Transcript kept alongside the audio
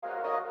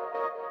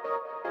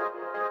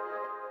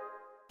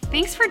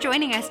Thanks for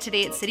joining us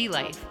today at City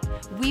Life.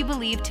 We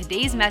believe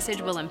today's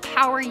message will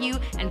empower you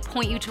and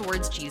point you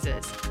towards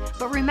Jesus.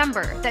 But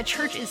remember that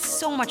church is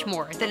so much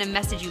more than a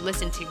message you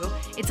listen to.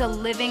 It's a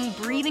living,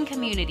 breathing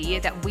community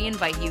that we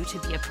invite you to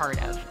be a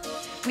part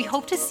of. We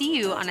hope to see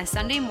you on a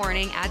Sunday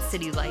morning at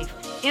City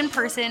Life, in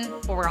person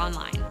or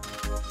online.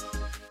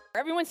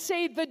 Everyone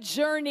say the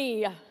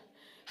journey.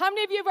 How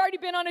many of you have already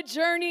been on a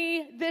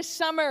journey this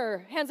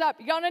summer? Hands up.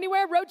 You gone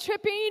anywhere? Road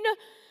tripping?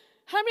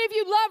 How many of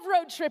you love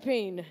road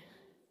tripping?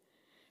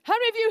 How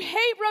many of you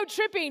hate road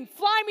tripping?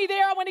 Fly me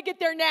there, I want to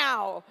get there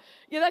now.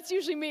 Yeah, that's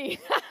usually me.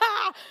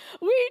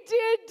 We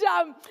did,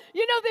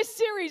 this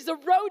series, The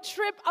Road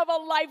Trip of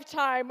a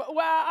Lifetime.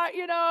 Well,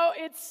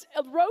 it's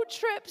road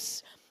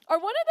trips are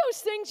one of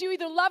those things you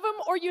either love them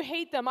or you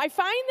hate them. I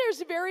find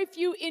there's very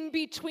few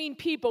in-between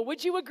people.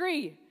 Would you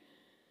agree?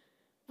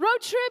 Road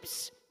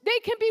trips, they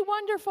can be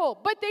wonderful,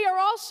 but they are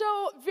also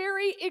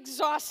very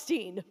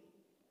exhausting.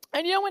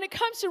 And when it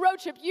comes to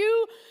road trip,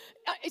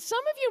 some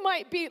of you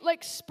might be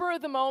like spur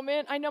of the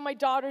moment. I know my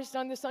daughter's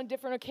done this on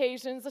different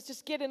occasions. Let's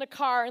just get in a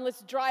car and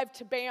let's drive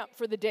to Banff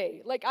for the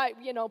day.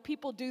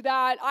 People do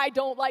that. I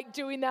don't like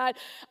doing that.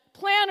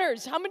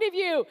 Planners, how many of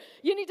you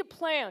need to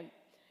plan?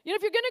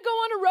 If you're going to go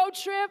on a road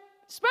trip,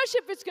 especially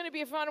if it's going to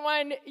be a fun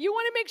one, you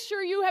want to make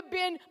sure you have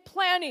been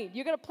planning.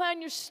 You got to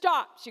plan your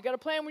stops. You got to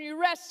plan when you're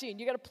resting.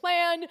 You got to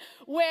plan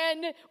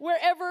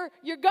wherever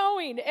you're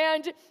going.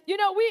 And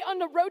we on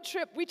the road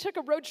trip, we took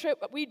a road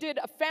trip. We did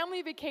a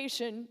family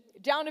vacation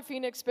down to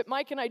Phoenix, but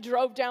Mike and I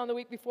drove down the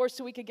week before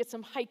so we could get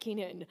some hiking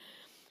in,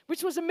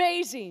 which was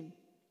amazing.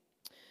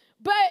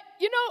 But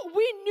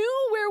we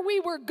knew where we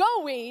were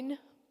going,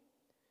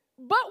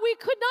 but we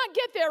could not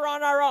get there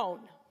on our own.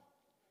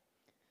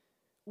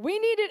 We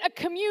needed a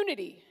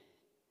community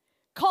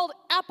called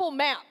Apple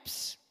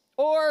Maps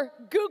or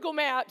Google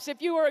Maps if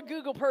you are a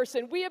Google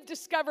person. We have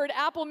discovered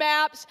Apple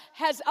Maps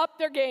has upped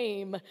their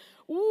game.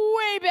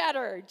 Way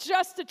better.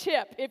 Just a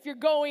tip if you're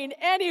going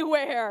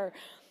anywhere.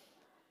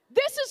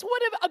 This is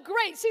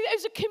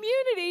there's a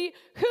community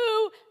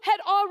who had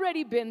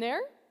already been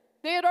there.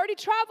 They had already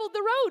traveled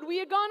the road we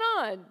had gone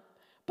on.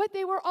 But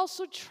they were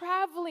also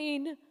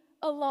traveling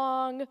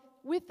along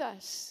with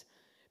us.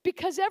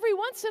 Because every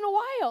once in a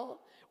while,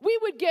 we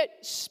would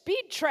get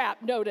speed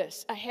trap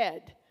notice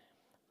ahead.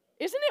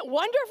 Isn't it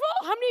wonderful?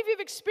 How many of you have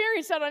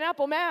experienced that on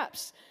Apple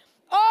Maps?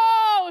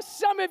 Oh,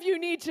 some of you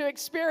need to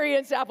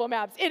experience Apple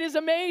Maps. It is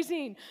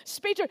amazing.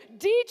 Speed trap,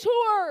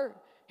 detour.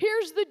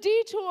 Here's the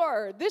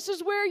detour. This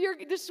is where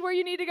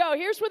you need to go.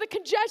 Here's where the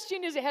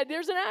congestion is ahead.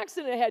 There's an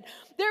accident ahead.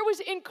 There was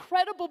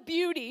incredible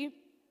beauty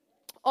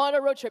on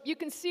a road trip. You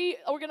can see,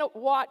 we're going to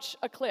watch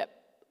a clip.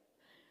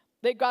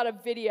 They got a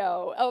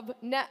video of,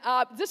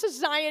 this is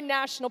Zion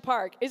National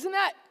Park. Isn't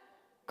that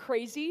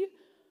crazy?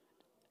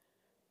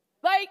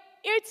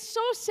 It's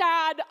so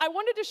sad. I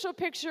wanted to show a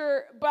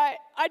picture, but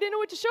I didn't know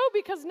what to show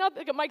because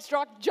nothing. Mike's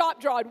jaw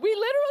dropped. We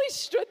literally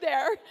stood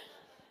there.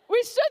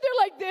 We stood there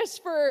like this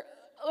for,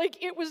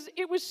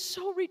 it was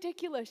so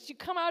ridiculous. You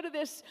come out of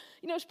this,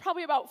 it's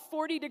probably about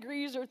 40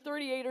 degrees or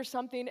 38 or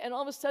something, and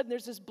all of a sudden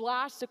there's this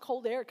blast of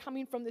cold air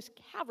coming from this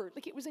cavern.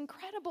 It was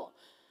incredible.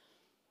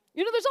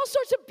 There's all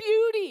sorts of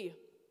beauty,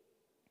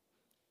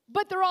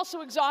 but they're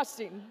also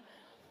exhausting.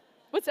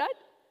 What's that?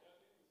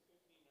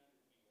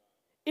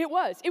 It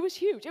was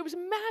huge. It was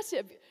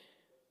massive.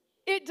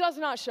 It does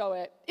not show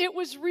it. It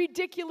was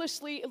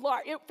ridiculously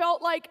large. I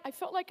felt like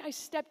I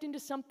stepped into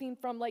something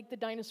from the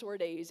dinosaur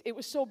days. It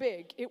was so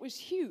big. It was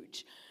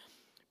huge.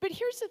 But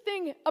here's the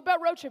thing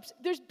about road trips.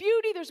 There's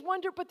beauty, there's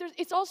wonder, but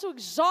it's also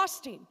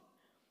exhausting.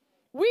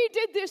 We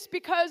did this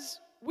because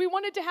we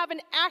wanted to have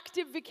an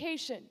active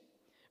vacation.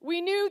 We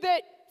knew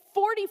that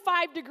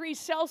 45 degrees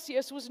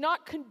Celsius was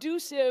not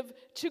conducive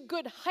to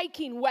good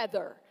hiking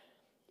weather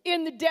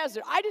in the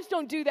desert. I just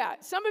don't do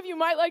that. Some of you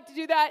might like to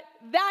do that.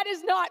 That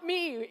is not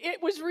me.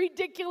 It was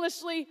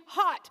ridiculously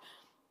hot.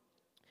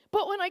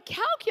 But when I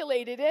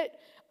calculated it,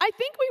 I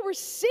think we were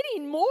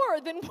sitting more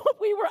than what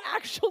we were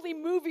actually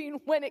moving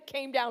when it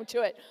came down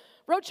to it.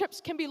 Road trips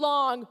can be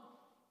long.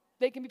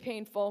 They can be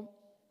painful,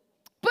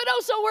 but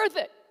also worth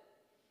it.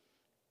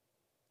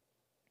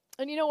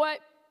 And you know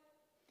what?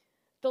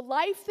 The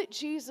life that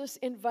Jesus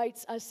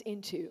invites us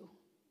into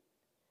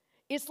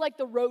is like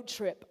the road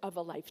trip of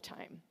a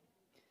lifetime.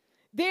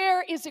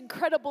 There is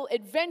incredible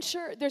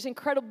adventure, there's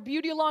incredible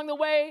beauty along the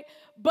way,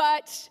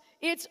 but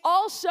it's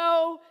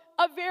also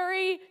a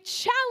very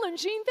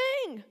challenging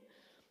thing.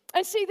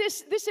 And see,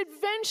 this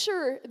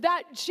adventure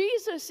that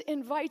Jesus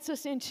invites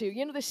us into,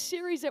 the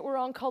series that we're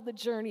on called The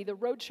Journey, the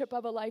road trip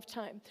of a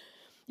lifetime.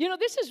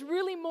 This is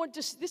really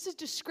this is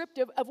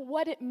descriptive of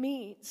what it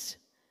means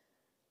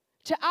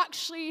to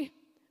actually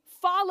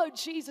follow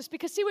Jesus.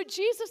 Because see, with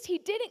Jesus, he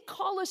didn't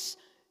call us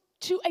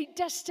to a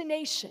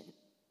destination.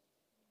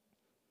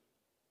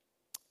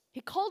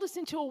 He called us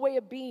into a way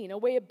of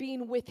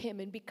being with him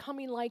and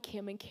becoming like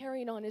him and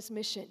carrying on his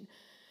mission.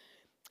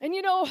 And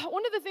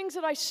one of the things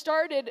that I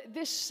started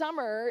this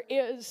summer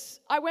is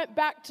I went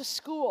back to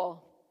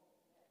school.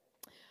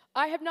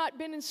 I have not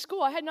been in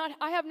school. I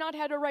have not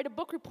had to write a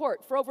book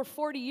report for over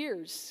 40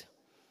 years.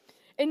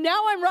 And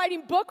now I'm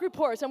writing book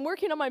reports. I'm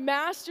working on my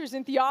master's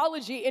in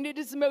theology, and it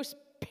is the most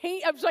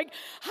pain. I was like,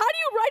 how do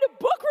you write a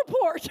book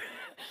report?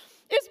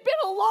 It's been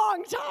a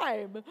long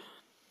time.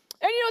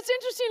 And it's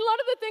interesting, a lot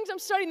of the things I'm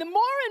studying, the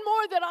more and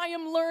more that I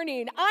am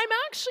learning, I'm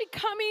actually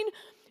coming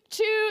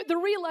to the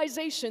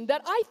realization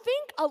that I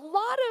think a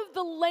lot of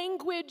the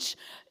language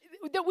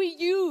that we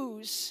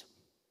use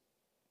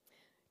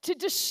to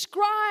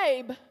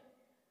describe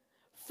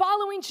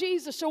following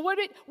Jesus, or what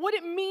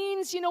it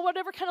means,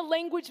 whatever kind of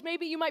language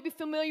maybe you might be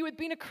familiar with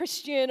being a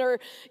Christian, or,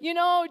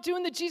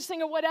 doing the Jesus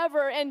thing or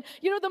whatever. And,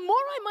 the more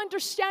I'm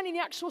understanding the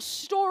actual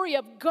story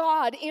of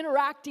God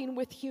interacting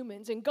with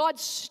humans and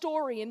God's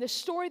story and the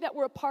story that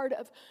we're a part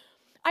of,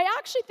 I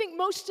actually think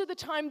most of the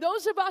time,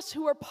 those of us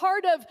who are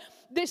part of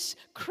this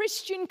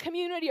Christian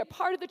community, are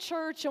part of the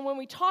church, and when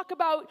we talk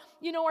about,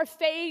 our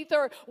faith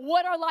or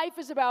what our life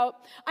is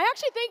about, I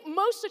actually think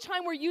most of the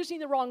time we're using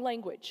the wrong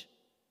language.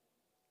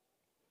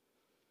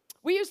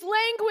 We use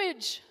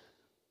language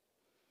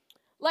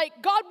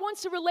like God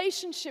wants a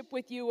relationship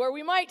with you, or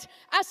we might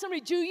ask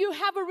somebody, do you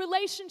have a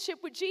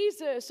relationship with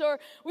Jesus? Or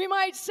we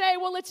might say,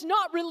 well, it's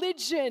not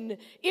religion,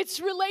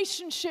 it's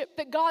relationship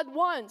that God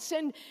wants.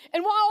 And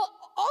while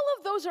all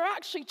of those are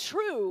actually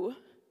true,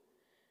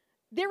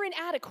 they're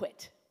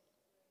inadequate.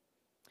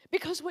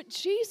 Because what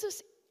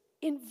Jesus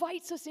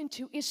invites us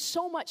into is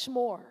so much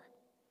more.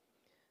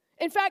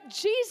 In fact,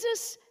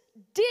 Jesus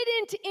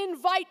didn't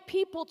invite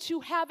people to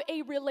have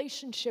a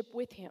relationship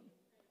with him.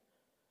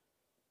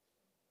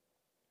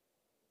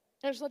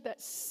 Now just let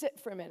that sit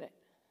for a minute.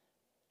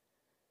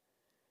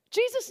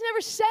 Jesus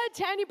never said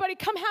to anybody,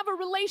 come have a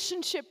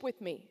relationship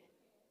with me.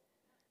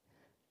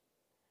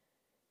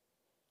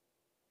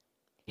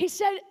 He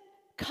said,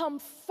 come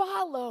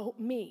follow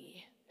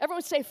me.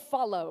 Everyone say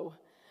follow.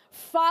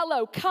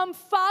 Follow, come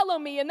follow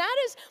me. And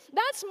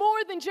that's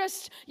more than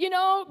just,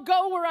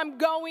 go where I'm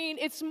going.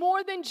 It's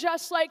more than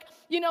just like,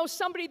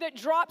 somebody that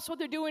drops what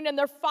they're doing and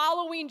they're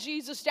following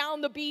Jesus down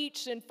the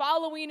beach and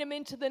following him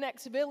into the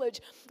next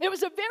village. It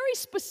was a very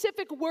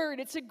specific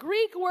word. It's a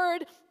Greek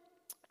word,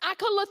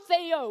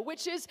 akolotheo,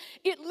 which is,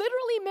 it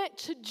literally meant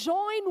to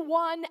join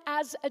one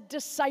as a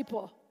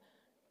disciple.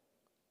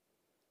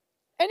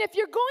 And if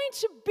you're going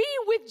to be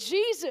with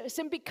Jesus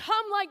and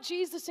become like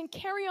Jesus and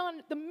carry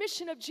on the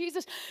mission of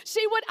Jesus,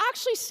 see what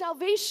actually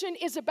salvation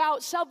is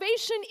about.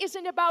 Salvation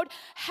isn't about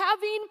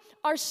having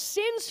our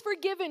sins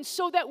forgiven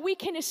so that we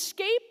can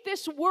escape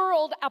this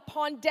world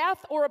upon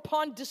death or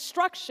upon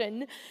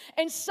destruction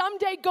and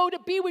someday go to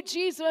be with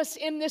Jesus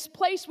in this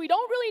place we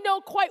don't really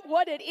know quite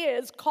what it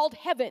is, called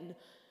heaven.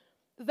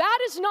 That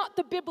is not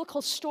the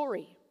biblical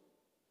story.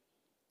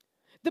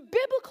 The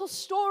biblical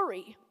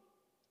story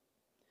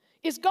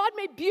is God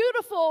made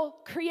beautiful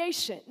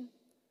creation.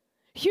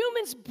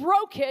 Humans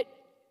broke it,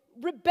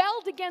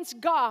 rebelled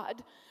against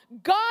God.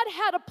 God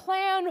had a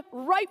plan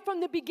right from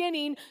the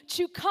beginning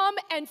to come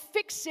and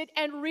fix it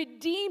and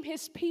redeem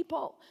his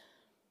people.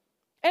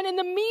 And in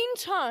the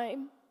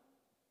meantime,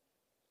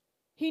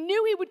 he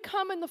knew he would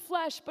come in the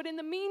flesh, but in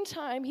the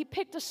meantime, he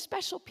picked a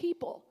special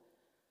people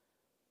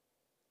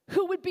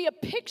who would be a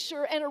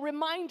picture and a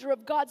reminder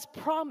of God's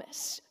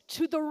promise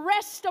to the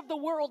rest of the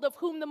world, of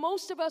whom the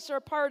most of us are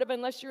a part of,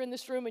 unless you're in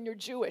this room and you're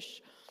Jewish.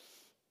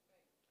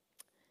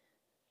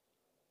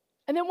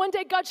 And then one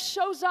day God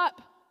shows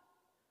up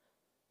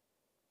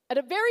at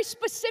a very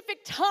specific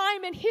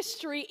time in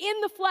history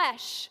in the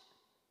flesh,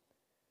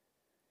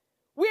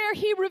 where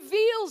he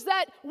reveals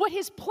that what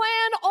his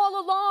plan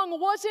all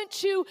along wasn't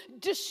to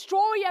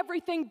destroy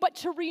everything, but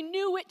to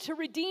renew it, to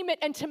redeem it,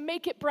 and to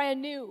make it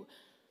brand new.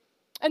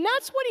 And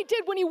that's what he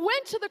did when he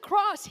went to the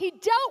cross. He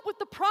dealt with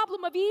the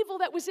problem of evil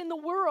that was in the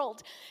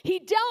world. He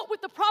dealt with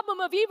the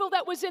problem of evil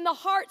that was in the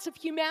hearts of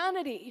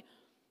humanity.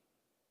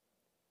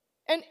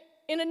 And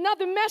in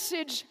another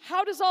message,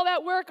 how does all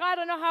that work? I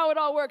don't know how it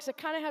all works. I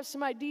kind of have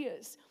some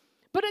ideas.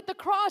 But at the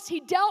cross, he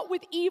dealt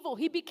with evil.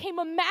 He became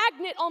a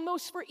magnet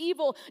almost for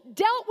evil,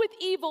 dealt with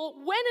evil,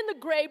 went in the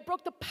grave,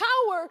 broke the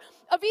power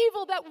of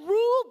evil that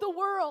ruled the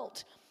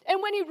world. And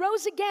when he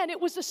rose again,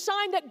 it was a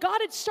sign that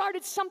God had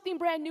started something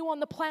brand new on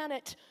the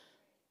planet.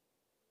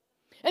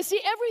 And see,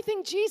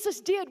 everything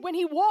Jesus did when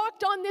he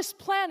walked on this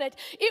planet,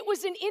 it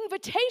was an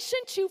invitation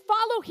to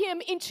follow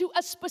him into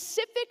a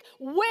specific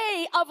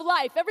way of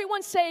life.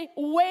 Everyone say,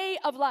 way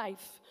of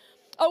life.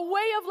 A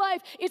way of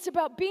life. It's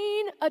about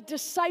being a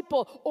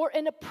disciple or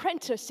an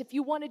apprentice, if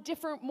you want a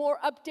different, more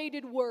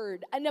updated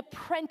word, an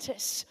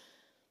apprentice.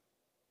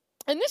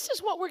 And this is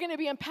what we're going to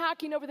be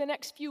unpacking over the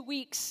next few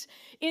weeks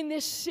in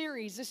this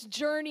series, this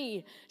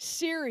journey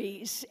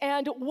series,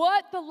 and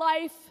what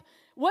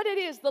it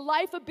is, the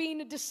life of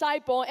being a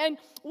disciple. And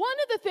one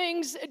of the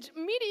things,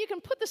 Mita, you can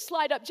put the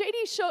slide up.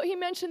 JD he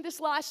mentioned this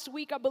last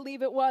week, I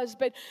believe it was,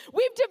 but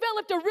we've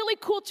developed a really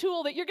cool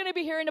tool that you're going to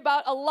be hearing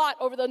about a lot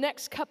over the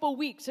next couple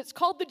weeks. It's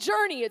called The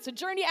Journey. It's a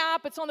Journey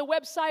app. It's on the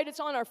website.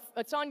 It's on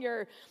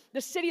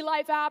the City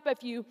Life app.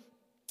 If you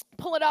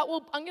pull it out,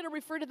 I'm going to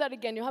refer to that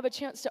again. You'll have a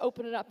chance to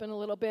open it up in a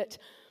little bit.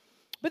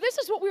 But this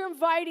is what we're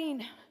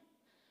inviting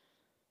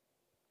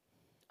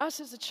us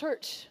as a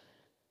church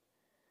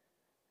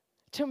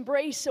to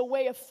embrace, a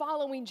way of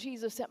following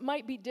Jesus that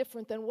might be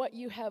different than what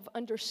you have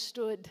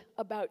understood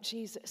about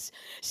Jesus.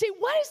 See,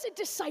 what is a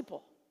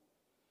disciple?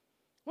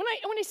 When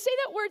I say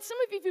that word, some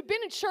of you, if you've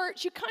been in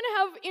church, you kind of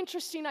have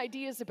interesting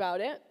ideas about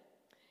it.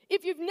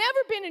 If you've never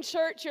been in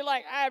church, you're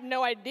like, I have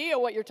no idea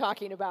what you're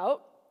talking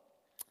about.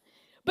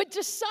 But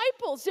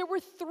disciples, there were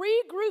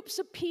three groups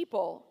of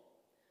people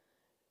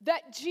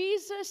that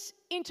Jesus,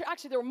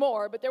 actually there were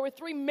more, but there were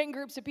three main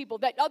groups of people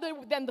that, other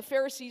than the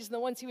Pharisees and the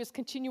ones he was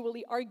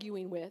continually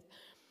arguing with,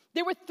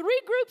 there were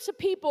three groups of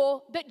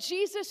people that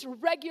Jesus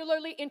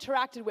regularly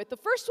interacted with. The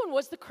first one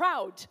was the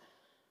crowd.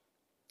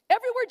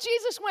 Everywhere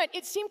Jesus went,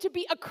 it seemed to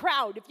be a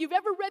crowd. If you've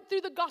ever read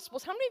through the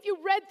Gospels, how many of you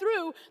read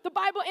through the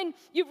Bible and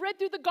you've read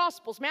through the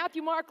Gospels,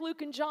 Matthew, Mark,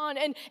 Luke, and John,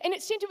 and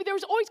it seemed to be there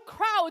was always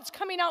crowds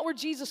coming out where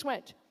Jesus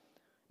went.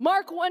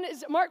 Mark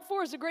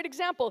 4 is a great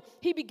example.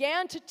 He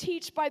began to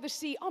teach by the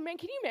sea. Oh man,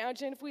 can you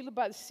imagine if we lived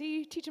by the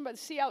sea, teaching by the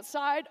sea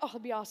outside? Oh,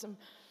 it'd be awesome.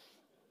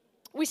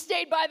 We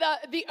stayed by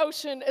the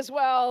ocean as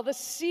well. The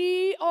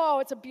sea, oh,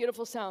 it's a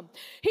beautiful sound.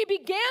 He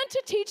began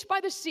to teach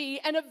by the sea,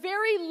 and a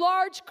very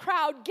large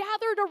crowd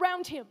gathered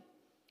around him.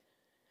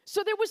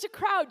 So there was a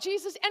crowd.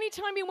 Jesus,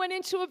 anytime he went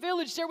into a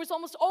village, there was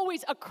almost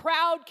always a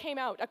crowd came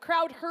out. A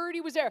crowd heard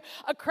he was there.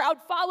 A crowd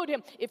followed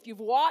him. If you've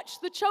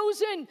watched the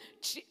Chosen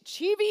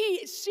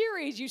TV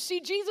series, you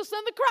see Jesus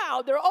and the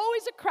crowd. There's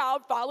always a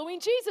crowd following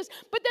Jesus.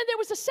 But then there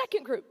was a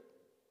second group.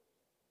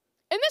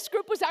 And this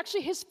group was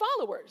actually his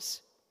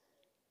followers.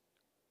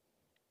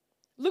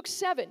 Luke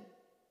 7.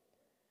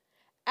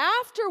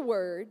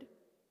 Afterward,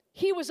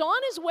 he was on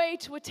his way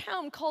to a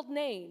town called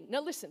Nain.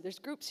 Now listen, there's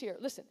groups here.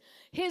 Listen.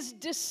 His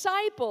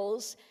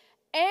disciples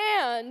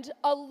and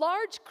a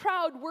large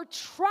crowd were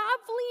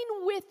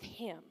traveling with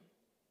him.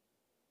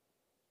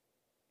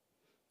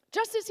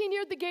 Just as he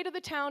neared the gate of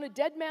the town, a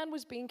dead man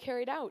was being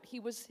carried out. He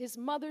was his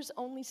mother's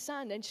only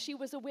son, and she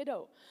was a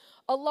widow.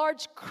 A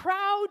large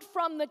crowd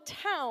from the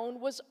town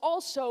was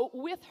also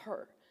with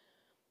her.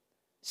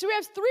 So we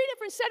have three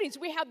different settings.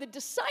 We have the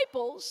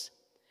disciples,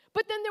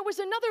 but then there was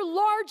another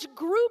large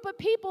group of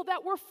people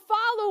that were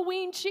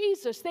following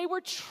Jesus. They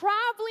were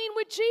traveling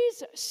with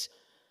Jesus.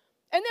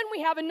 And then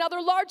we have another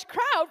large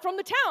crowd from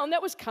the town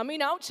that was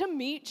coming out to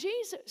meet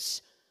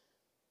Jesus.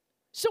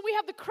 So we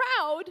have the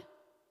crowd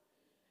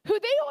who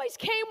they always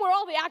came where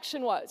all the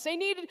action was. They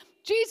needed,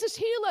 Jesus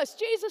heal us,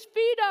 Jesus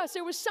feed us.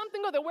 There was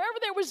something going on. Wherever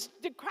there was,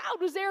 the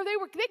crowd was there, they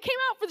came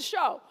out for the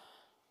show.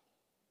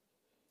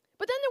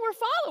 But then there were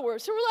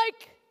followers who were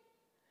like,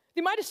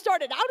 they might have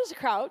started out as a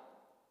crowd,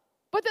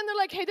 but then they're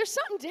like, hey, there's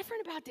something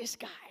different about this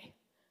guy.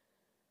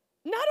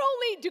 Not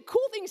only do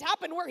cool things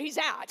happen where he's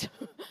at,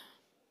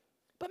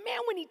 but man,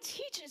 when he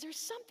teaches, there's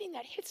something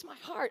that hits my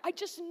heart. I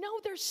just know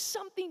there's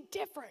something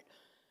different.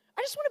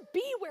 I just want to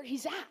be where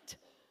he's at.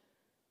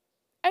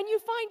 And you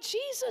find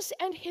Jesus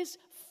and his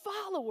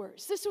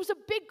followers. This was a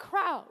big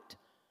crowd.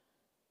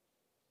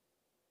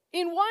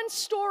 In one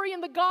story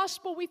in the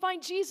gospel, we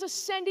find Jesus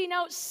sending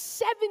out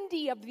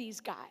 70 of these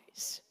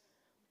guys.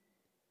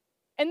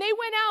 And they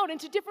went out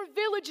into different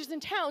villages and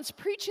towns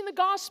preaching the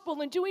gospel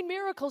and doing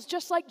miracles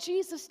just like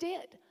Jesus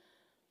did.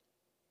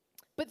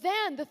 But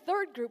then the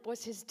third group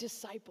was his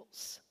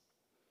disciples.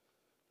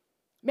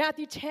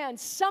 Matthew 10,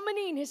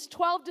 summoning his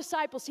 12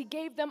 disciples, he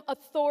gave them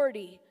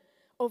authority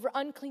over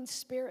unclean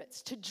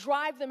spirits, to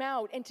drive them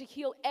out and to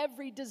heal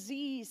every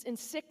disease and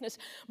sickness.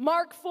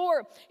 Mark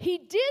 4, he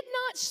did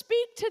not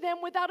speak to them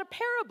without a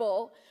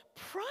parable.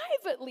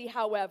 Privately,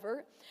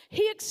 however,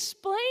 he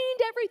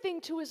explained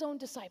everything to his own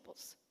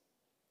disciples.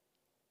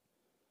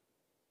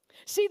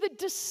 See, the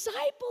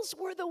disciples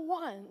were the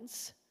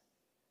ones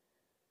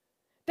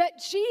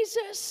that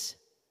Jesus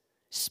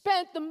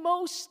spent the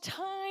most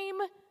time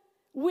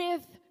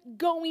with,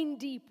 going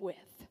deep with.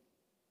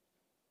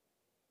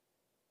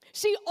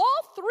 See,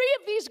 all three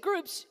of these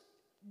groups,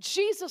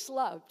 Jesus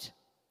loved.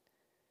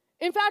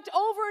 In fact,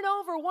 over and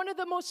over, one of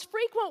the most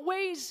frequent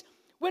ways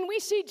when we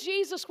see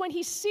Jesus, when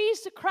he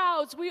sees the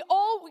crowds, we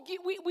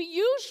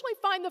usually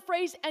find the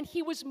phrase, and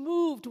he was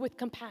moved with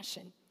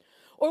compassion.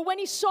 Or when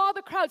he saw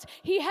the crowds,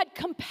 he had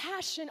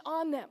compassion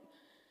on them.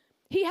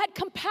 He had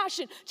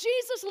compassion.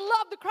 Jesus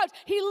loved the crowds.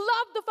 He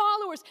loved the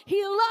followers.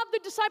 He loved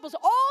the disciples.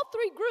 All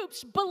three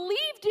groups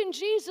believed in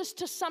Jesus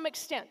to some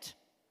extent.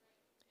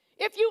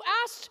 If you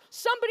asked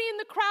somebody in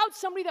the crowd,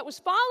 somebody that was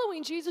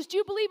following Jesus, do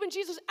you believe in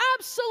Jesus?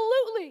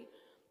 Absolutely.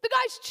 The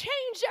guy's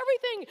changed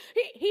everything.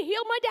 He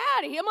healed my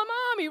dad. He healed my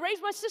mom. He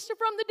raised my sister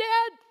from the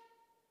dead.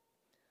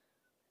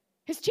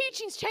 His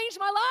teachings changed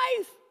my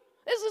life.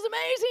 This is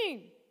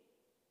amazing.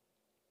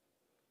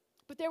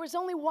 But there was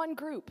only one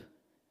group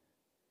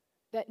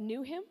that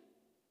knew him,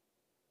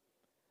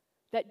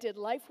 that did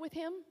life with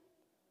him,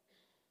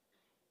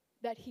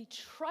 that he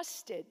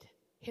trusted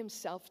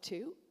himself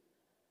to,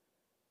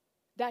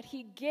 that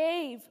he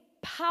gave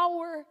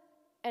power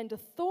and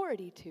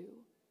authority to.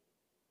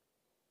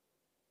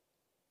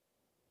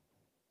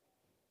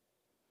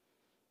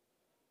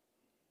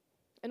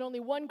 And only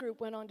one group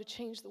went on to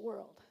change the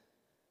world.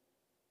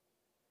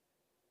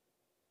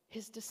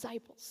 his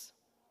disciples.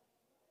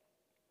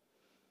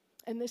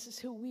 And this is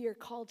who we are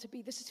called to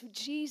be. This is who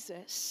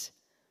Jesus,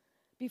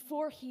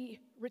 before he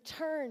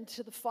returned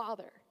to the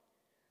Father,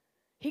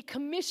 he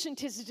commissioned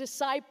his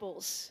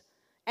disciples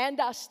and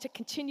us to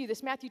continue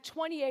this. Matthew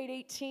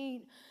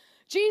 28:18.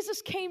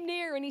 Jesus came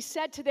near and he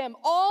said to them,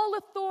 all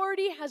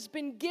authority has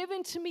been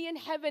given to me in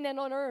heaven and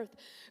on earth.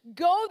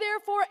 Go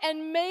therefore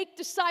and make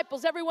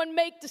disciples. Everyone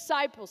make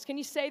disciples. Can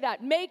you say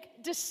that?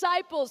 Make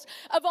disciples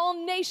of all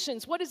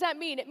nations. What does that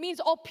mean? It means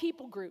all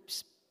people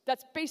groups.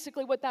 That's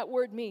basically what that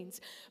word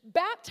means.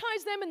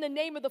 Baptize them in the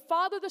name of the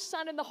Father, the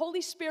Son, and the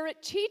Holy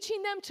Spirit,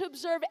 teaching them to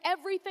observe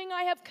everything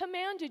I have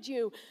commanded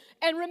you.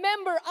 And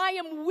remember, I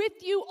am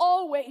with you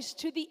always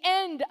to the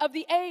end of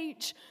the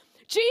age.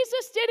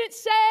 Jesus didn't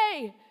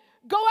say,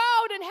 go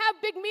out and have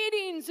big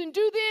meetings and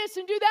do this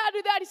and do that,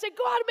 do that. He said,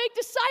 go out and make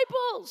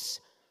disciples.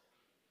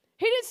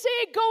 He didn't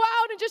say, go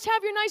out and just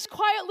have your nice,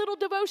 quiet little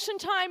devotion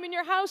time in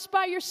your house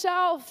by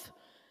yourself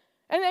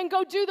and then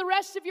go do the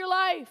rest of your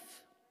life.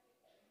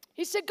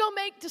 He said, go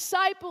make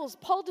disciples.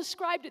 Paul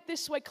described it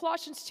this way,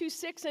 Colossians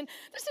 2:6, and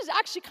this is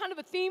actually kind of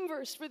a theme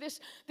verse for this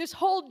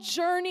whole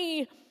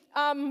journey,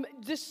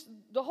 the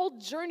whole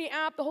journey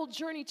app, the whole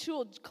journey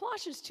tool.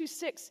 Colossians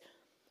 2:6.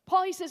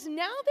 Paul, he says,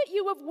 now that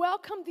you have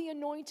welcomed the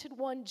Anointed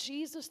One,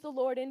 Jesus the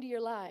Lord, into your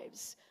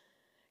lives,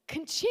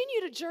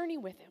 continue to journey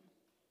with him.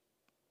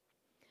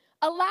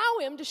 Allow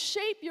him to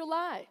shape your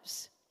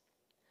lives.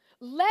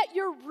 Let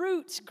your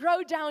roots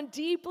grow down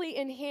deeply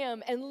in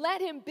him and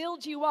let him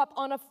build you up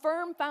on a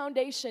firm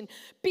foundation.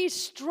 Be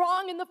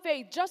strong in the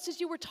faith, just as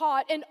you were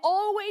taught, and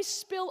always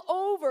spill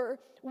over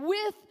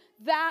with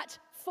that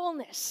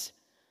fullness.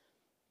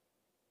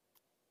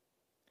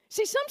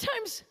 See,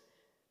 sometimes,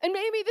 and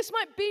maybe this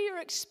might be your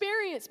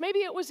experience. Maybe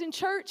it was in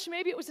church.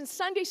 Maybe it was in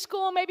Sunday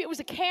school. Maybe it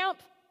was a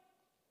camp.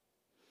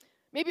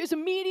 Maybe it was a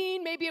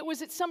meeting. Maybe it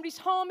was at somebody's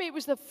home. Maybe it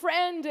was a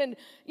friend and,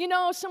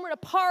 somewhere in a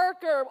park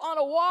or on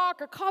a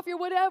walk or coffee or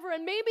whatever.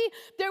 And maybe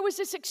there was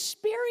this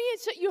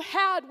experience that you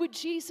had with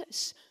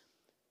Jesus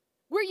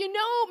where,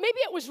 maybe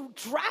it was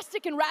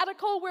drastic and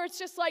radical where it's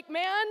just like,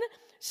 man,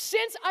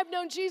 since I've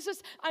known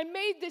Jesus, I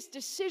made this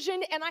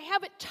decision and I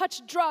haven't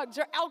touched drugs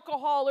or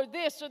alcohol or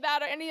this or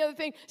that or any other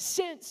thing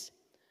since.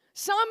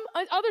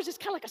 Others, it's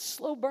kind of like a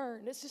slow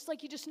burn. It's just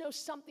like you just know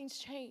something's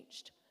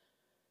changed.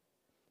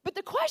 But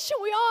the question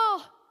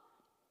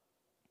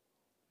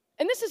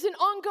and this is an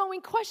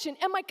ongoing question,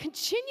 am I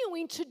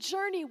continuing to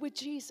journey with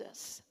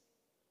Jesus?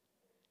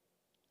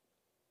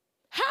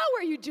 How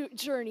are you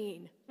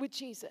journeying with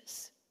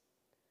Jesus?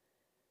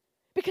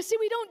 Because see,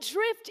 we don't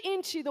drift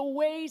into the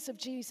ways of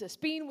Jesus,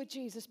 being with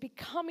Jesus,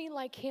 becoming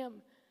like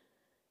him,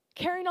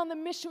 carrying on the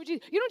mission with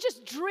Jesus. You don't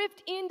just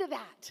drift into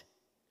that.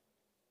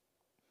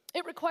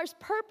 It requires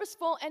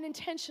purposeful and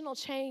intentional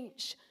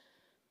change.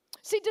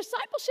 See,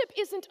 discipleship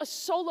isn't a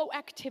solo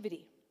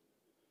activity.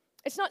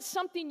 It's not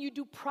something you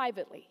do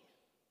privately.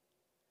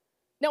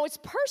 Now, it's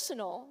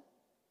personal,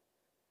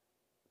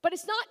 but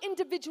it's not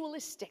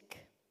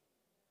individualistic.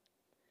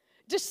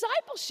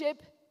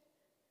 Discipleship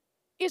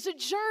is a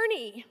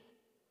journey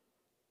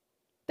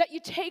that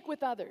you take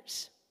with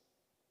others.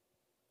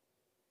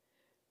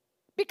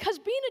 Because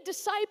being a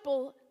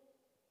disciple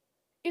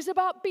is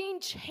about being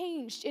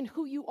changed in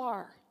who you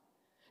are.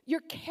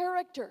 Your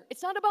character.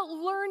 It's not about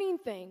learning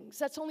things.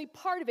 That's only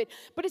part of it.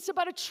 But it's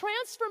about a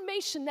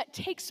transformation that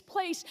takes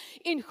place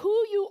in who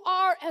you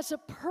are as a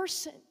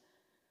person.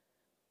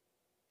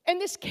 And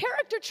this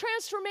character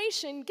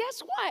transformation,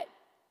 guess what?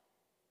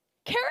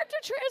 Character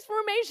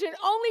transformation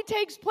only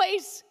takes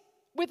place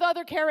with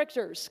other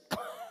characters.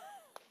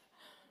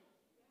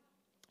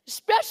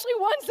 Especially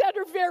ones that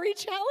are very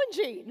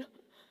challenging.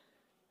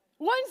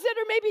 Ones that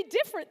are maybe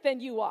different than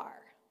you are.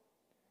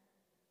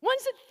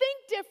 Ones that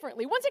think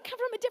differently, ones that come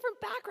from a different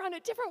background,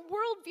 a different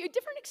worldview, a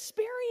different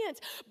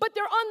experience, but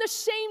they're on the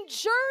same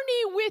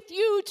journey with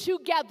you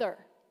together.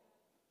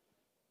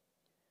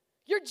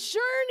 You're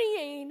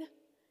journeying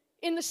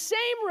in the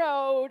same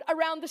road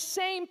around the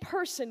same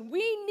person. We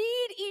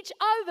need each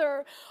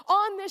other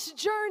on this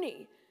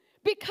journey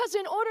because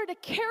in order to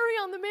carry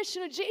on the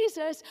mission of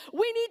Jesus,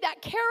 we need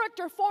that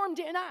character formed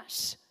in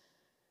us.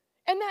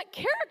 And that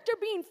character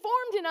being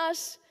formed in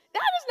us, that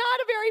is not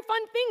a very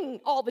fun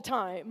thing all the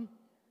time.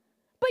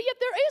 But yet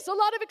there is a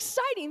lot of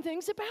exciting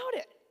things about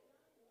it.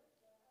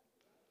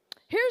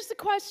 Here's the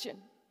question.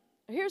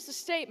 Here's the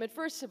statement,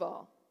 first of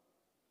all.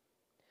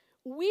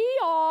 We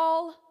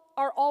all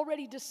are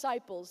already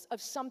disciples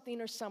of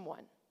something or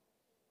someone.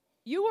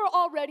 You are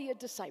already a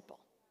disciple.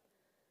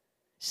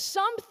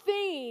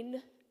 Something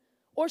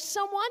or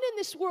someone in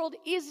this world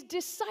is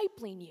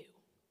discipling you.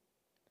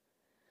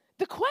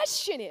 The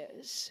question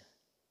is,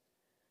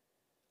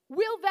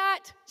 will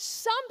that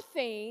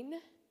something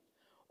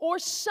or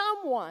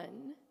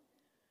someone,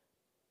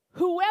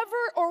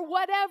 whoever or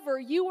whatever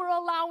you are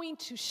allowing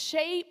to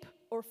shape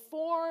or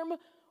form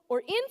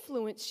or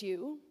influence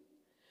you,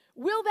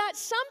 will that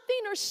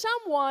something or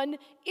someone,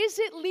 is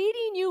it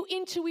leading you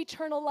into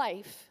eternal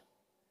life?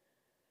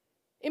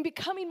 In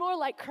becoming more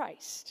like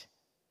Christ?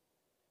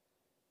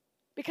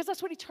 Because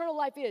that's what eternal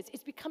life is.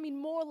 It's becoming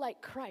more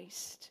like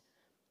Christ.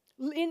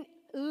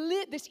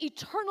 This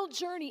eternal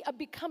journey of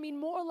becoming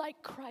more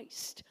like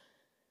Christ.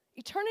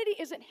 Eternity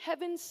isn't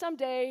heaven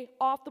someday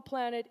off the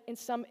planet in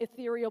some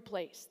ethereal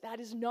place. That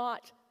is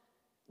not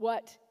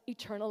what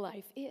eternal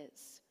life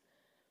is.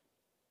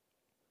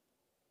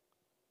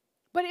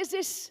 But is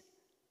this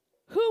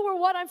who or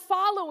what I'm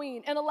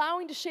following and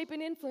allowing to shape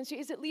and influence you?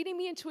 Is it leading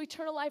me into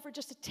eternal life or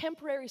just a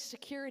temporary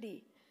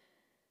security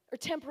or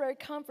temporary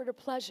comfort or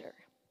pleasure?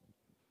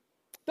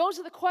 Those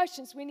are the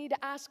questions we need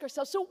to ask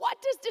ourselves. So what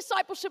does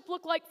discipleship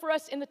look like for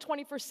us in the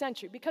 21st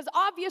century? Because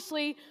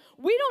obviously,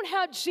 we don't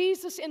have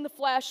Jesus in the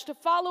flesh to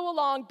follow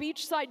along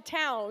beachside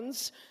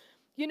towns,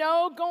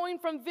 going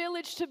from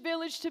village to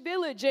village to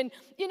village. And,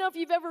 if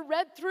you've ever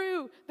read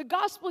through the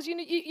Gospels, you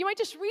might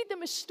just read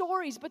them as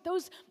stories. But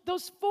those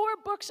 4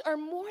 books are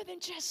more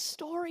than just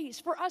stories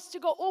for us to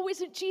go, oh,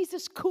 isn't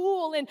Jesus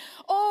cool? And,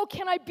 oh,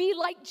 can I be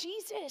like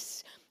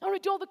Jesus? I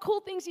want to do all the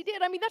cool things he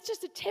did. I mean, that's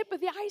just the tip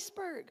of the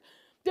iceberg.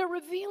 They're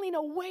revealing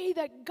a way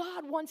that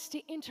God wants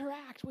to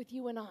interact with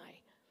you and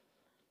I.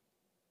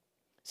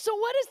 So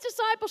what is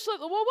discipleship?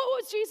 Well, what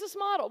was Jesus'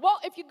 model? Well,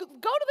 if you go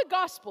to the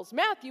Gospels,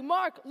 Matthew,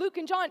 Mark, Luke,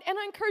 and John, and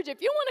I encourage you,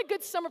 if you want a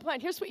good summer plan,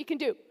 here's what you can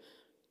do.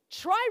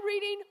 Try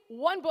reading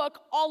one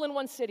book all in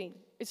one sitting.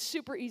 It's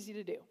super easy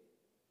to do.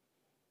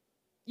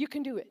 You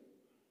can do it.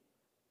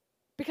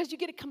 Because you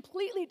get a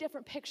completely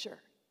different picture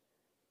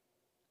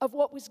of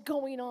what was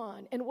going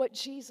on and what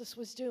Jesus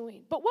was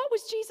doing. But what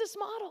was Jesus'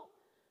 model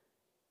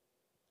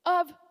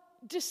of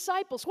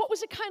disciples? What was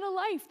the kind of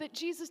life that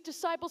Jesus'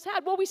 disciples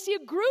had? Well, we see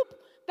a group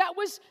that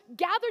was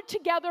gathered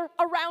together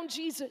around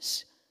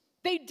Jesus.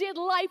 They did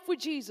life with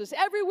Jesus.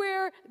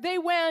 Everywhere they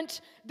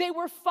went, they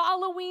were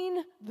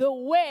following the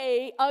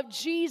way of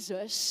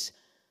Jesus.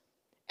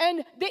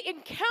 And they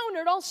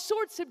encountered all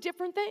sorts of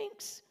different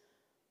things.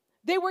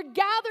 They were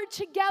gathered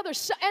together,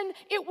 and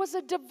it was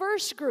a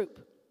diverse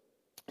group.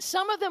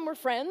 Some of them were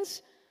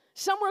friends,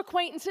 some were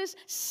acquaintances,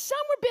 some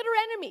were bitter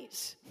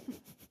enemies.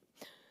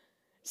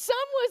 Some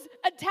was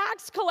a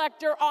tax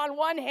collector on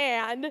one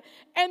hand,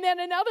 and then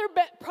another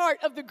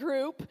part of the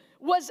group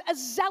was a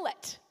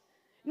zealot.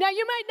 Now,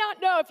 you might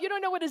not know, if you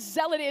don't know what a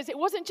zealot is, it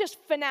wasn't just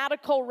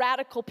fanatical,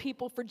 radical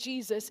people for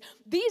Jesus.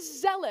 These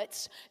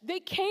zealots, they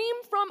came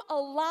from a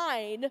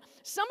line.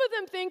 Some of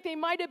them think they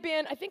might have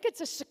been, I think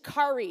it's a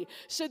Sicarii.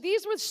 So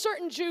these were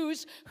certain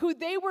Jews who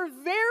they were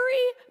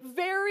very,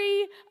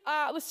 very,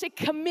 let's say,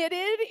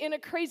 committed in a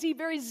crazy,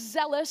 very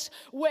zealous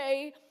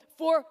way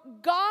for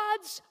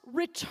God's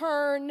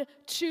return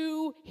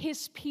to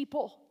his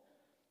people.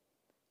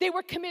 They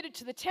were committed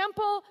to the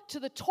temple, to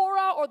the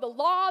Torah or the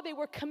law. They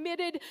were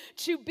committed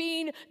to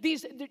being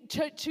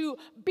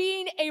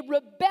being a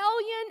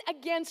rebellion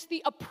against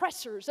the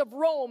oppressors of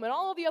Rome and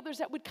all the others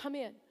that would come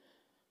in.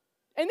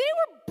 And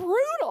they were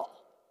brutal.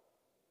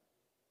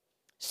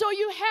 So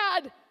you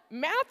had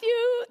Matthew,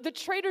 the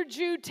traitor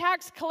Jew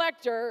tax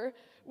collector,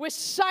 with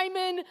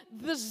Simon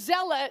the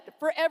zealot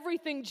for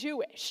everything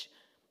Jewish.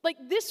 Like,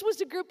 this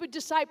was a group of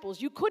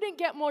disciples. You couldn't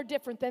get more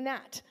different than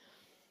that.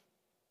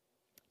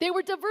 They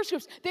were diverse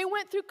groups. They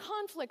went through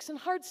conflicts and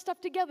hard stuff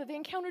together. They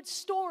encountered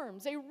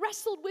storms. They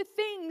wrestled with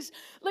things.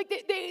 Like,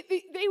 they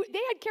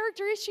had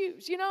character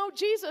issues.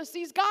 Jesus,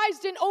 these guys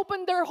didn't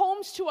open their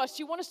homes to us.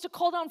 You want us to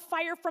call down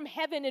fire from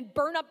heaven and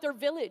burn up their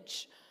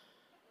village.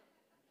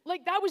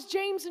 Like, that was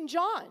James and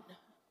John.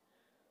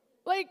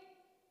 Like,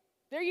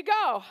 there you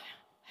go.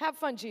 Have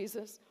fun,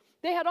 Jesus.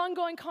 They had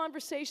ongoing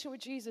conversation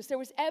with Jesus. There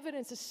was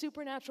evidence of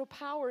supernatural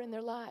power in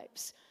their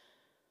lives.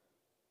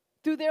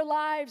 Through their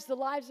lives, the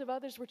lives of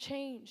others were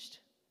changed.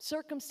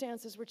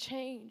 Circumstances were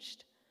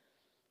changed.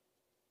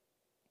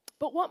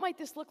 But what might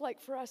this look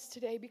like for us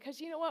today? Because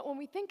you know what? When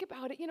we think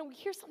about it, we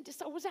hear something,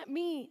 what does that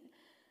mean?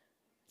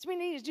 Does it mean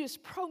we need to do this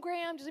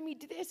program? Does it mean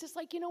do this? It's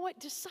like,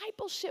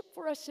 discipleship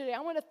for us today. I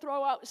want to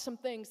throw out some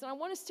things. And I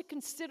want us to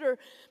consider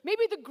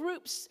maybe the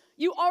groups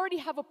you already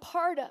have a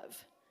part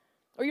of,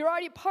 or you're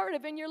already a part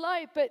of in your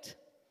life. But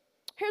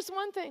here's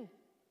one thing.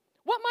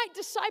 What might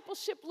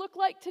discipleship look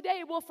like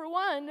today? Well, for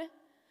one,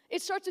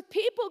 it starts with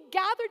people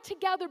gathered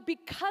together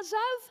because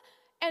of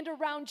and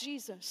around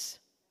Jesus.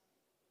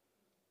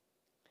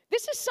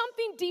 This is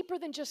something deeper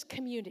than just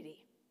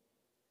community.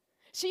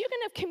 So you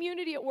can have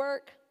community at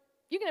work.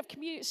 You can have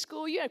community at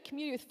school. You can have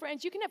community with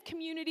friends. You can have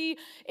community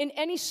in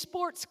any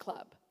sports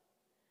club.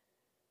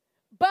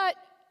 But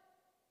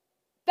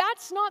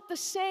that's not the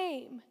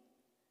same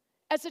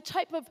as a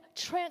type of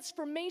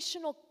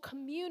transformational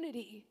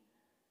community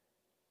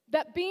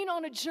that being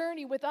on a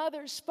journey with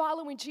others,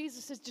 following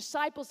Jesus as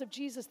disciples of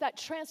Jesus, that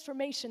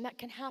transformation that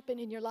can happen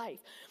in your life.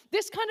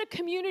 This kind of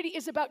community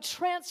is about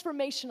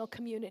transformational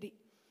community.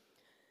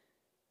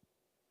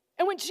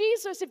 And if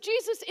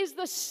Jesus is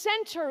the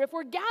center, if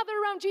we're gathered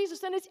around Jesus,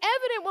 then it's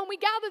evident when we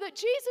gather that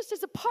Jesus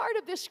is a part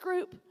of this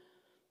group.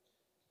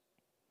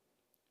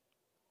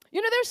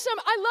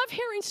 I love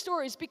hearing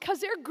stories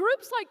because there are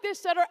groups like this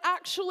that are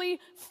actually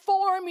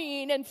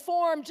forming and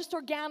formed just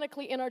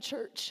organically in our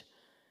church.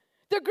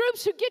 They're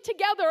groups who get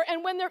together,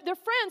 and when they're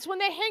friends, when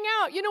they hang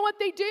out, you know what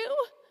they do?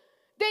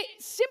 They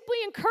simply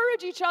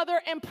encourage each other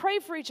and pray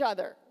for each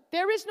other.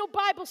 There is no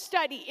Bible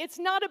study. It's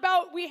not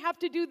about we have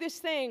to do this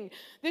thing.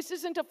 This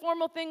isn't a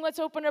formal thing. Let's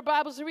open our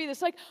Bibles and read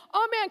this. Like,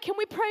 oh man, can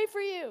we pray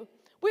for you?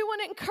 We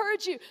want to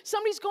encourage you.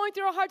 Somebody's going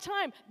through a hard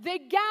time. They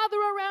gather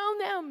around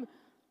them.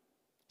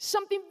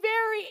 Something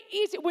very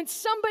easy. When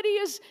somebody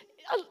is,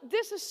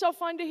 this is so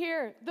fun to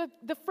hear.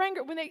 The friend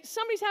group, when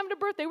somebody's having a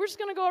birthday, we're just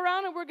going to go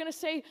around and we're going to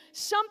say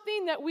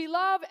something that we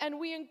love and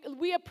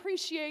we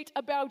appreciate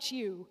about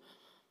you.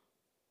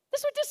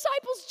 That's what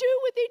disciples do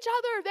with each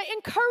other. They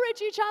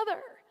encourage each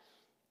other.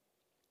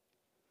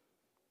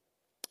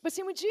 But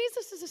see, when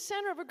Jesus is the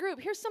center of a group,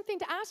 here's something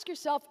to ask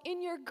yourself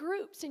in your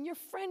groups, in your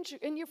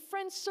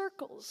friend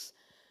circles.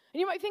 And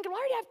you might think, well, I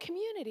already have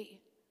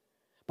community.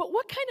 But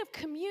what kind of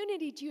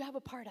community do you have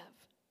a part of?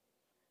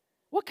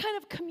 What kind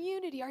of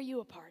community are you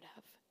a part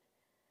of?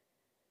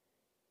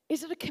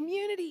 Is it a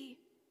community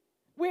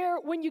where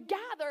when you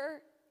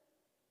gather,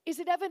 is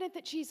it evident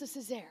that Jesus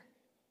is there?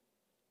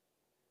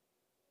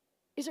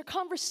 Is there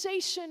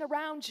conversation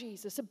around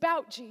Jesus,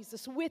 about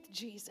Jesus, with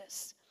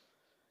Jesus?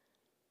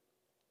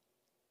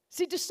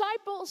 See,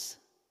 disciples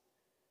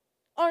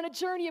are on a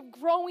journey of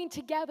growing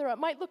together. It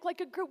might look like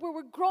a group where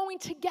we're growing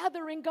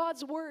together in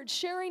God's Word,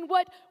 sharing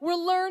what we're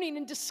learning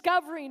and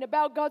discovering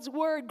about God's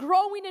Word,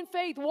 growing in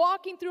faith,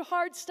 walking through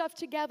hard stuff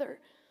together.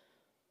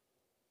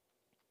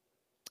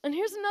 And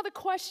here's another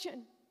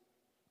question.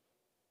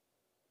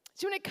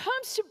 So when it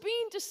comes to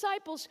being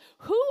disciples,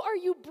 who are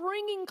you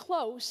bringing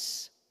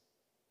close?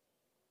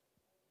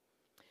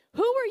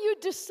 Who are you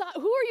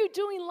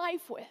doing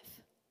life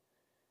with?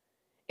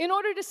 In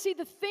order to see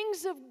the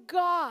things of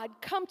God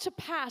come to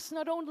pass,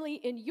 not only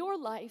in your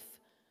life,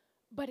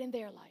 but in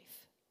their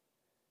life.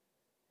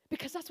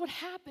 Because that's what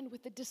happened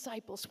with the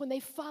disciples when they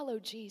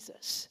followed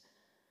Jesus.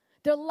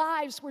 Their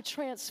lives were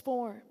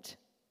transformed.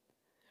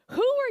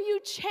 Who are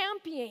you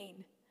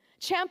championing,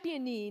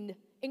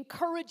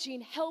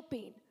 encouraging,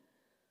 helping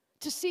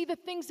to see the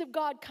things of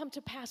God come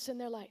to pass in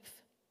their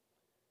life?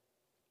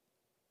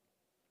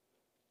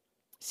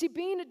 See,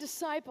 being a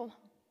disciple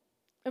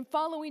and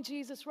following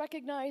Jesus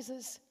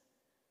recognizes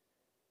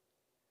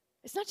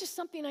it's not just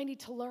something I need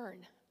to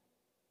learn,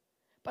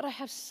 but I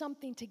have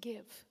something to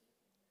give.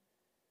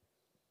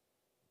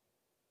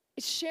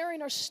 It's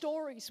sharing our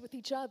stories with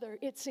each other.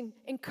 It's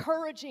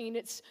encouraging.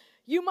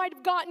 You might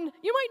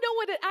know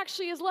what it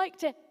actually is like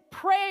to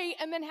pray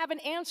and then have an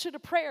answer to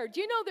prayer.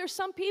 Do you know there's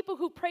some people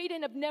who prayed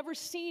and have never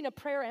seen a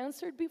prayer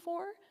answered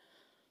before?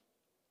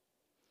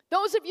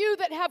 Those of you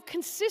that have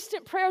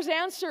consistent prayers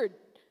answered,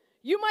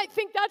 you might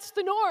think that's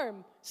the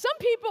norm.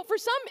 For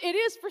some it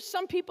is, for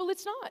some people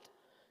it's not.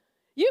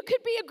 You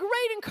could be a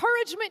great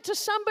encouragement to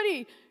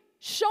somebody,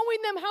 showing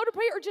them how to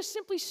pray or just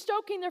simply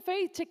stoking their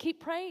faith to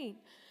keep praying.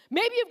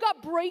 Maybe you've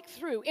got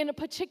breakthrough in a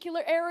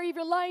particular area of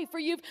your life, or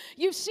you've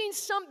seen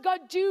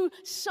God do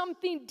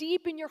something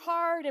deep in your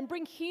heart and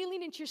bring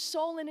healing into your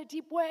soul in a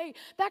deep way.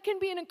 That can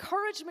be an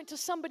encouragement to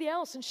somebody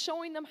else and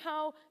showing them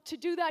how to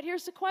do that.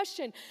 Here's the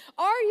question.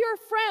 Are your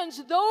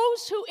friends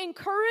those who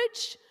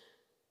encourage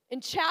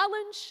and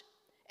challenge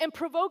and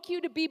provoke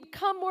you to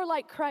become more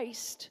like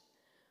Christ,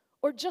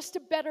 or just a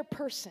better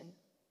person?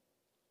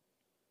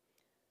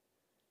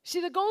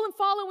 See, the goal in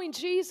following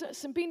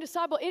Jesus and being a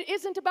disciple, it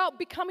isn't about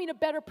becoming a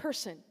better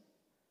person.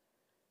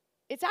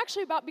 It's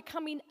actually about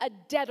becoming a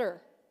deader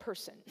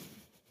person.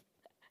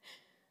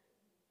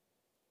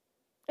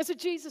 That's what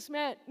Jesus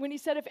meant when he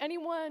said, if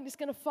anyone is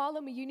going to follow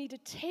me, you need to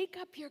take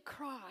up your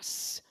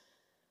cross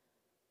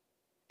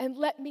and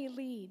let me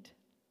lead.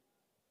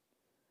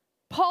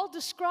 Paul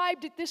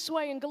described it this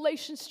way in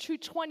Galatians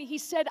 2:20. He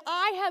said,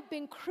 I have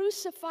been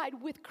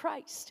crucified with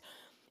Christ.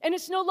 And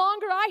it's no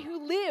longer I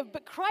who live,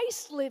 but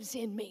Christ lives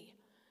in me.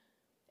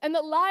 And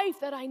the life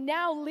that I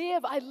now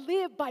live, I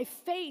live by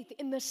faith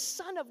in the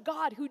Son of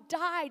God who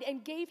died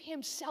and gave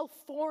himself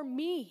for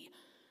me.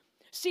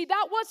 See,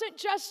 that wasn't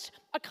just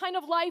a kind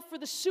of life for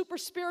the super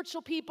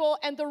spiritual people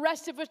and the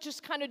rest of us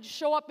just kind of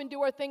show up and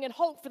do our thing and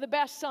hope for the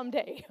best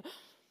someday.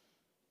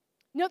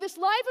 No, this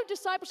life of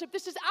discipleship,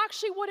 this is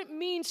actually what it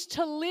means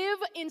to live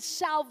in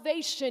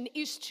salvation,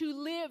 is to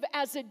live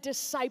as a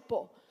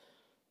disciple.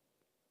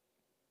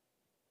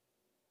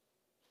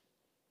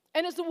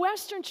 And as the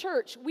Western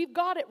church, we've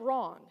got it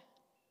wrong.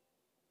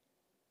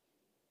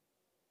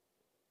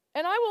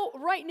 And I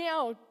will right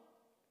now,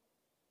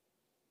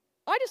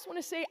 I just want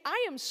to say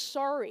I am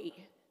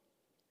sorry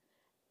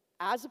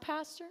as a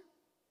pastor,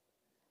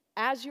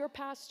 as your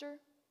pastor,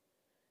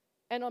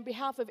 and on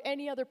behalf of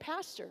any other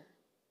pastor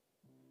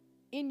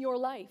in your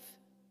life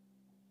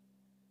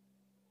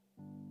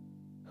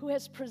who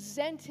has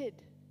presented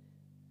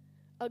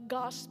a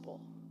gospel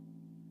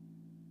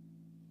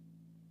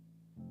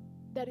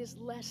that is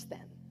less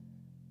than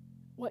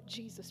what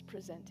Jesus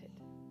presented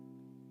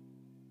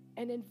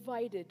and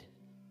invited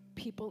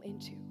people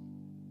into.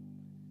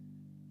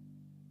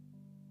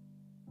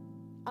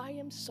 I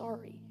am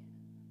sorry.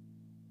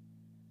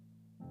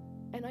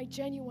 And I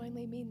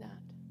genuinely mean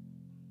that.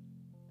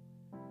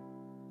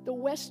 The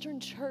Western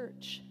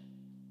church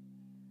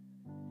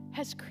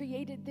has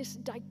created this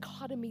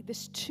dichotomy,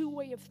 this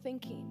two-way of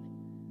thinking.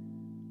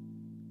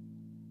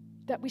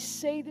 That we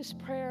say this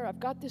prayer, I've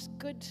got this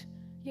good,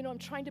 I'm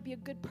trying to be a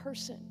good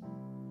person.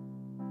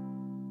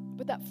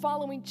 But that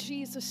following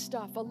Jesus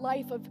stuff, a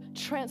life of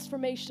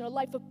transformation, a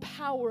life of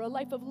power, a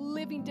life of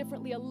living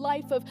differently, a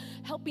life of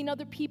helping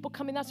other people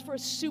come in, that's for a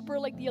super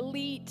like the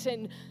elite.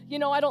 And,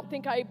 I don't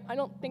think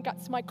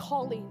that's my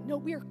calling. No,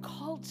 we are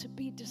called to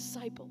be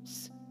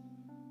disciples.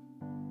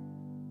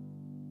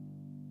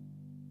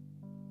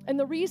 And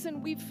the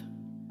reason we've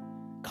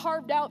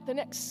carved out the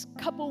next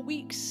couple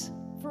weeks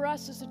for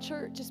us as a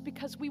church is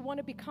because we want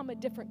to become a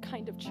different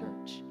kind of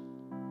church.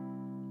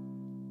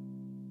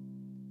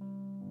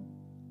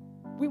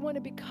 We want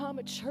to become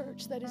a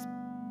church that is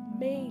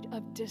made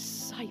of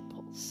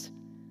disciples.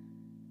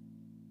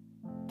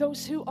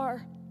 Those who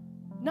are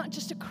not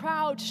just a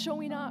crowd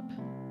showing up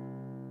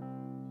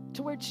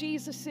to where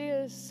Jesus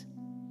is.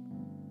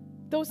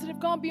 Those that have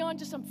gone beyond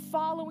just I'm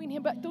following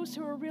him, but those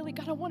who are really,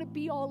 God, I want to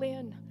be all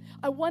in.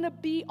 I want to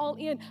be all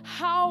in.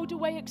 How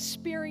do I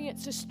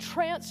experience this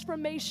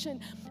transformation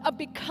of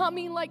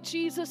becoming like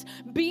Jesus,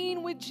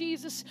 being with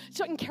Jesus,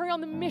 so I can carry on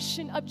the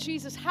mission of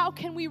Jesus? How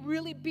can we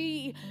really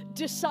be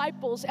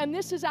disciples? And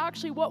this is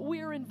actually what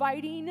we're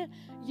inviting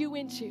you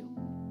into.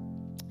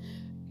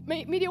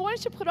 Media, why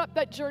don't you put up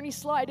that journey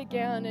slide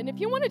again? And if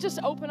you want to just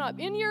open up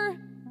on your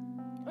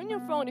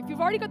phone, if you've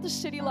already got the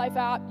City Life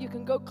app, you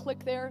can go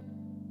click there.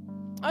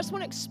 I just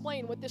want to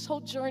explain what this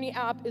whole Journey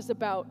app is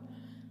about.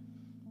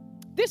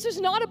 This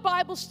is not a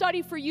Bible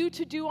study for you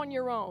to do on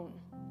your own.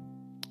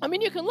 I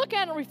mean, you can look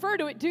at it and refer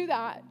to it, do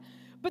that.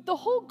 But the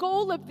whole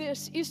goal of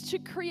this is to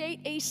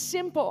create a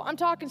simple, I'm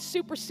talking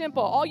super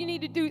simple. All you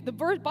need to do, the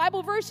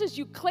Bible verses,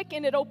 you click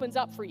and it opens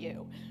up for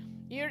you.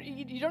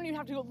 You don't even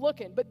have to go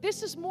looking. But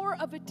this is more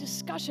of a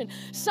discussion.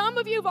 Some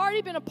of you have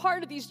already been a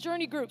part of these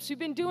journey groups. You've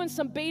been doing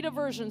some beta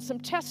versions, some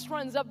test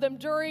runs of them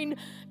during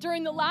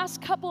the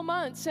last couple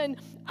months. And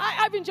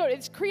I've enjoyed it.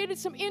 It's created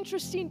some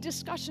interesting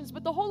discussions.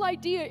 But the whole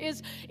idea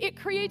is it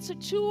creates a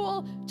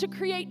tool to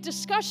create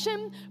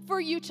discussion for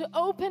you to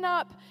open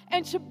up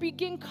and to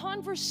begin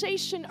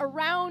conversation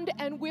around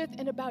and with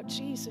and about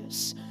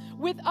Jesus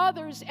with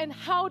others and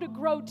how to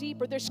grow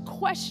deeper. There's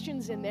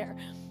questions in there.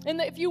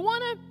 And if you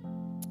want to,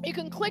 you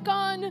can click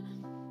on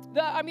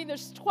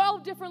there's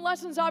 12 different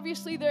lessons,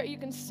 obviously, there. You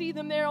can see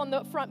them there on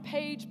the front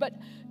page, but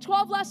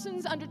 12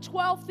 lessons under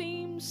 12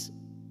 themes,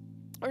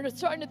 or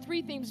starting to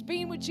 3 themes.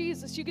 Being with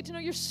Jesus, you get to know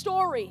your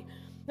story.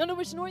 In other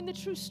words, knowing the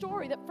true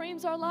story that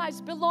frames our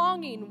lives.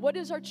 Belonging, what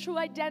is our true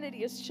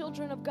identity as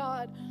children of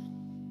God?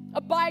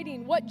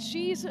 Abiding,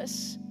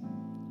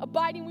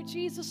 abiding with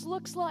Jesus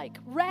looks like.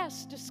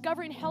 Rest,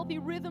 discovering healthy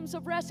rhythms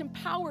of rest.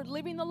 Empowered,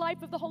 living the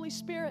life of the Holy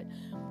Spirit.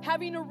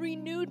 Having a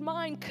renewed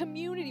mind.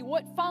 Community,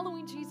 what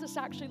following Jesus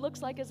actually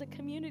looks like as a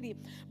community.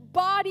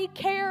 Body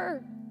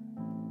care.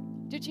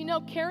 Did you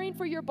know caring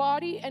for your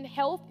body and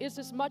health is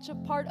as much a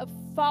part of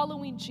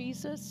following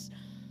Jesus?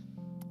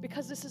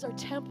 Because this is our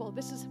temple.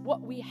 This is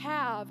what we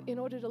have in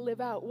order to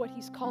live out what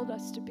he's called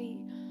us to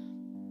be.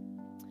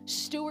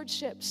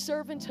 Stewardship,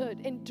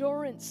 servanthood,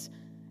 endurance,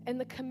 and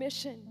the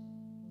commission.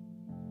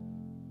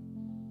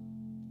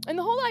 And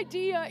the whole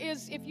idea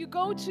is if you're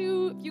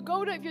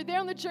there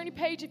on the journey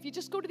page, if you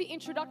just go to the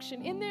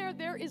introduction, in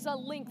there is a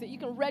link that you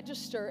can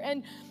register.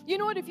 And you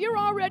know what, if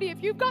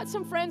you've got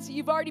some friends that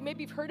you've already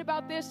maybe heard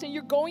about this and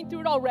you're going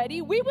through it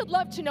already, we would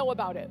love to know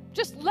about it.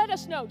 Just let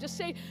us know. Just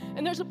say,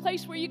 and there's a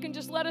place where you can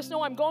just let us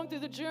know I'm going through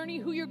the journey,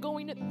 who you're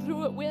going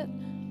through it with.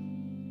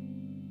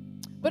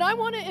 But we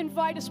want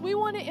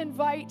to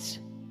invite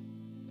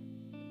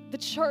the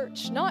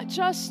church,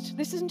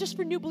 this isn't just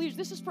for new believers,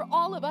 this is for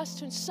all of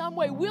us in some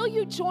way. Will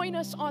you join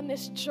us on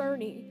this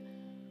journey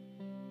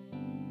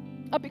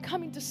of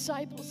becoming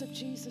disciples of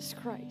Jesus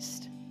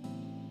Christ?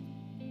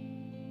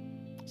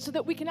 So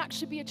that we can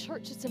actually be a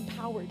church that's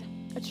empowered,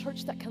 a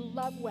church that can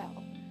love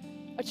well,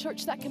 a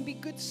church that can be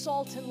good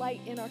salt and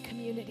light in our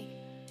community,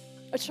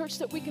 a church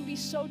that we can be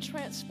so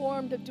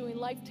transformed of doing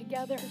life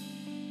together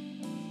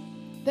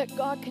that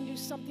God can do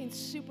something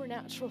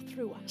supernatural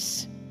through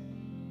us.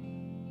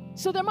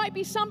 So there might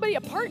be somebody,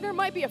 a partner,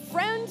 might be a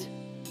friend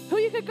who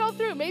you could go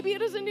through. Maybe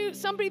it is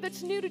somebody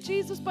that's new to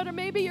Jesus, or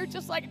maybe you're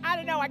just like, I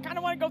don't know, I kind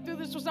of want to go through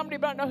this with somebody,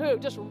 but I don't know who.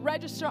 Just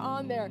register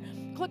on there.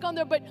 Click on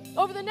there. But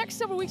over the next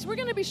several weeks, we're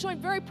going to be showing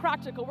very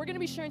practical. We're going to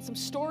be sharing some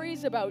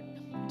stories about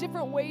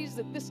different ways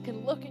that this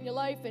can look in your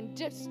life and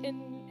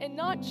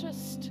not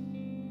just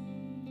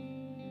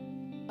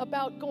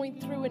about going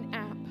through an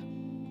app.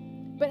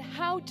 But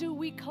how do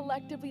we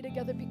collectively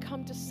together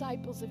become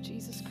disciples of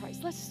Jesus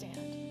Christ? Let's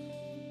stand.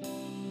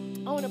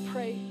 I want to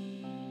pray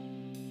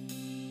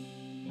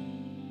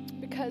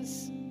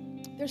because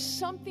there's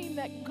something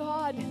that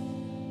God,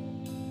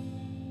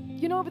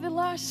 over the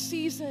last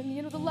season,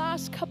 the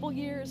last couple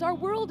years, our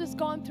world has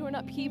gone through an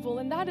upheaval,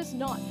 and that is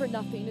not for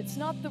nothing. It's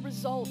not the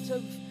result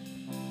of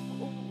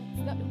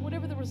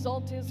whatever the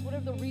result is,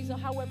 whatever the reason,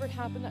 however it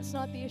happened, that's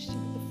not the issue.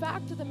 The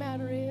fact of the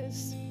matter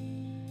is,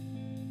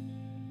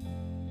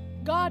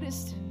 God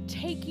is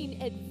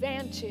taking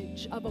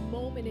advantage of a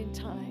moment in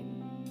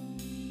time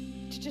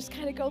to just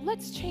kind of go,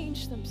 let's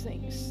change some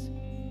things.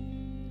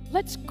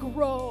 Let's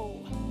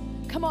grow.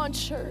 Come on,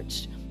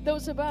 church.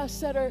 Those of us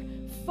that are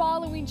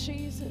following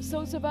Jesus,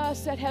 those of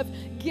us that have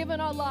given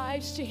our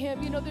lives to Him,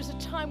 there's a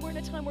time, we're in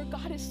a time where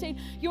God is saying,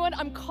 you know what,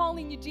 I'm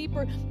calling you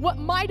deeper. What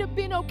might have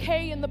been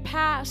okay in the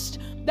past,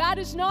 that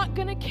is not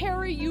going to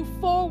carry you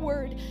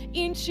forward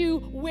into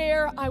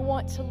where I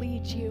want to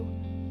lead you.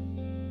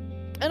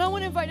 And I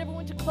want to invite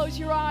everyone to close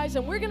your eyes,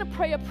 and we're going to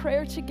pray a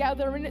prayer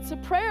together. And it's a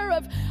prayer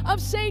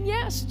of saying,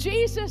 yes,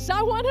 Jesus,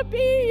 I want to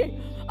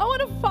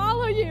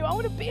follow you. I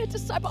want to be a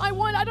disciple. I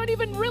don't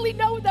even really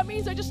know what that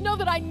means. I just know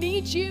that I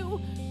need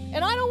you.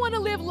 And I don't want to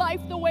live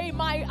life the way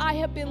I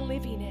have been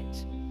living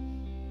it.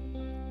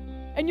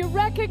 And you're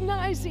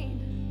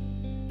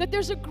recognizing that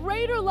there's a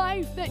greater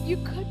life that you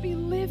could be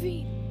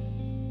living.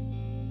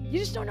 You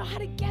just don't know how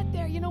to get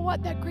there. You know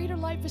what? That greater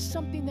life is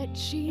something that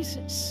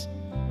Jesus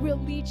will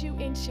lead you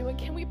into. And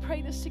can we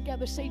pray this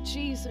together? Say,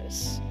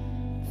 Jesus,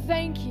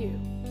 thank you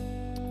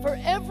for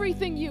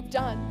everything you've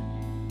done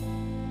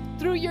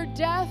through your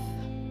death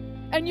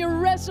and your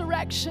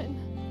resurrection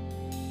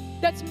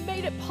that's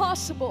made it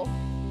possible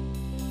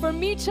for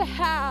me to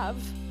have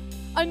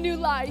a new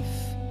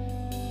life.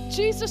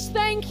 Jesus,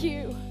 thank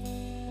you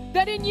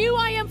that in you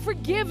I am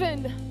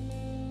forgiven.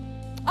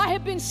 I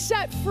have been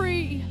set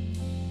free.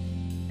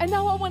 And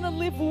now I want to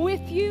live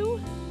with you.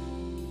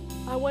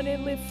 I want to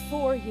live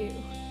for you,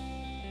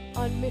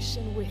 on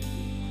mission with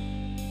you.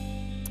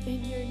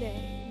 In your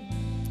name.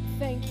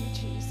 Thank you,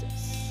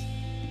 Jesus.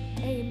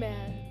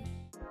 Amen.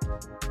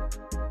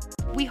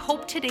 We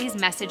hope today's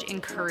message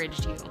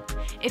encouraged you.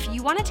 If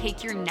you want to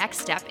take your next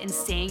step in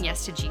saying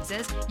yes to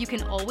Jesus, you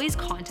can always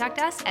contact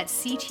us at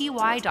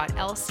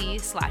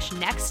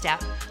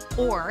cty.lc/nextstep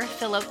or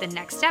fill out the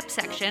next step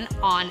section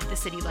on the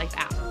City Life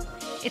app.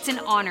 It's an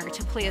honor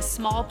to play a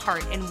small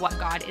part in what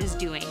God is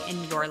doing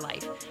in your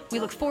life. We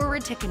look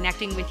forward to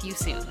connecting with you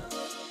soon.